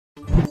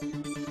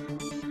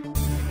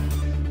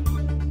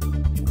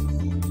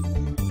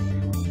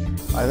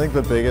I think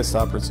the biggest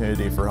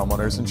opportunity for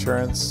homeowners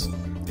insurance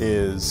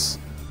is,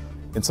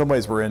 in some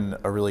ways, we're in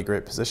a really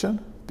great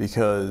position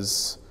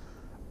because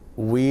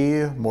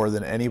we, more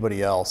than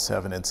anybody else,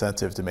 have an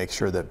incentive to make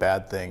sure that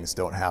bad things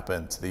don't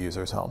happen to the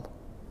user's home.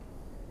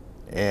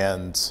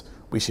 And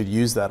we should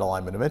use that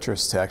alignment of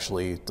interest to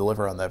actually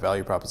deliver on that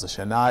value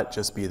proposition, not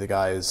just be the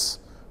guys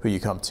who you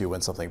come to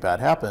when something bad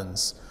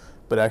happens,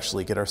 but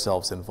actually get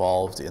ourselves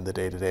involved in the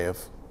day-to-day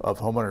of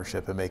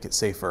homeownership and make it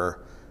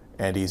safer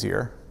and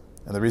easier.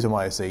 And the reason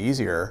why I say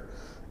easier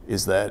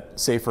is that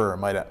safer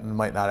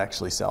might not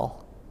actually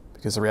sell,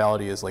 because the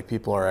reality is, like,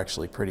 people are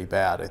actually pretty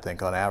bad, I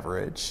think, on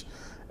average,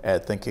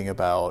 at thinking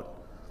about,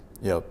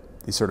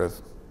 these sort of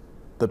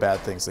the bad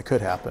things that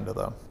could happen to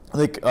them. I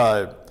think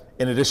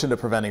in addition to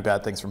preventing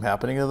bad things from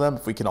happening to them,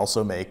 if we can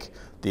also make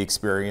the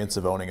experience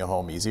of owning a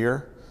home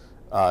easier,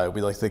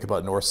 we like to think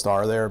about North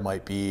Star there. It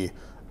might be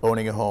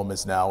owning a home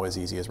is now as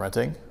easy as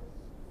renting.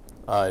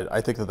 I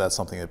think that that's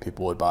something that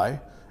people would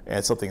buy. And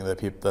it's something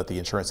that the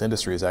insurance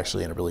industry is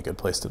actually in a really good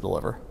place to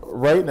deliver.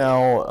 Right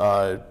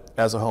now,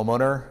 as a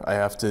homeowner, I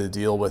have to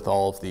deal with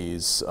all of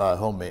these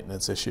home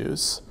maintenance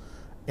issues.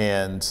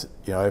 And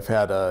I've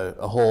had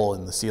a hole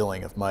in the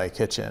ceiling of my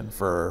kitchen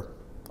for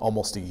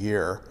almost a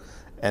year.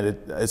 And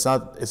it's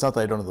not that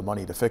I don't have the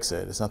money to fix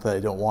it. It's not that I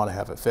don't want to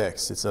have it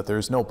fixed. It's that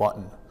there's no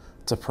button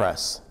to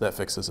press that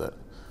fixes it.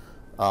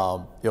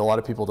 A lot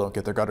of people don't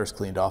get their gutters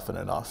cleaned often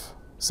enough.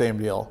 Same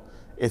deal.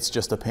 It's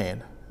just a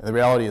pain. And the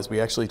reality is,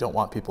 we actually don't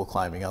want people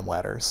climbing on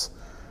ladders.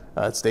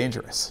 It's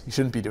dangerous. You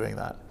shouldn't be doing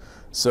that.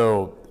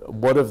 So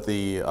what of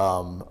the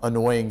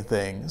annoying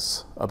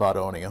things about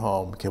owning a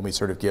home can we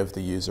sort of give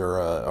the user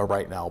a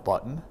right now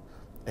button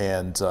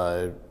and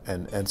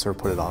sort of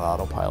put it on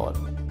autopilot?